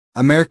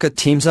America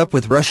teams up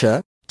with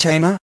Russia,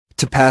 China,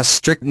 to pass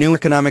strict new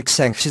economic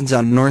sanctions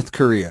on North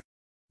Korea.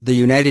 The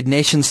United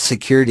Nations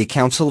Security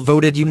Council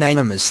voted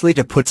unanimously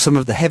to put some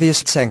of the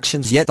heaviest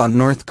sanctions yet on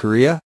North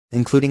Korea,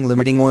 including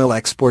limiting oil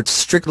exports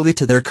strictly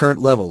to their current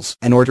levels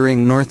and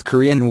ordering North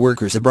Korean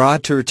workers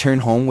abroad to return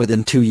home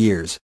within 2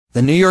 years,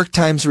 the New York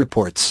Times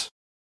reports.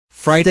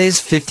 Friday's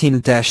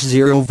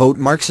 15-0 vote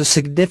marks a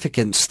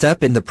significant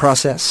step in the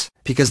process,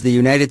 because the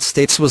United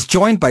States was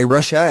joined by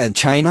Russia and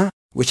China,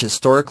 which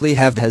historically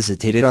have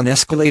hesitated on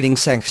escalating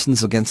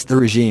sanctions against the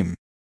regime.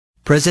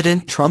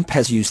 President Trump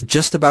has used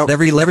just about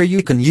every lever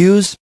you can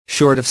use,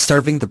 short of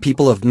starving the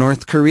people of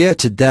North Korea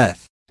to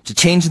death, to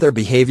change their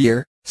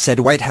behavior, said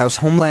White House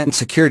Homeland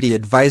Security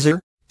Advisor,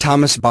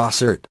 Thomas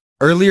Bossert,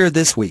 earlier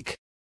this week.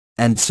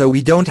 And so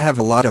we don't have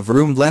a lot of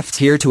room left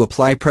here to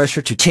apply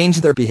pressure to change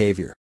their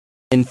behavior.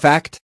 In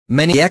fact,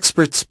 many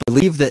experts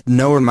believe that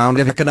no amount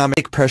of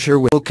economic pressure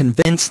will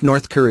convince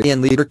North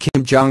Korean leader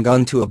Kim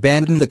Jong-un to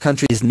abandon the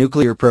country's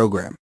nuclear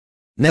program.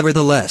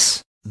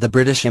 Nevertheless, the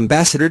British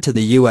ambassador to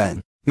the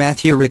UN,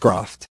 Matthew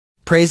Rycroft,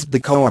 praised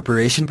the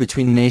cooperation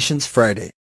between nations Friday.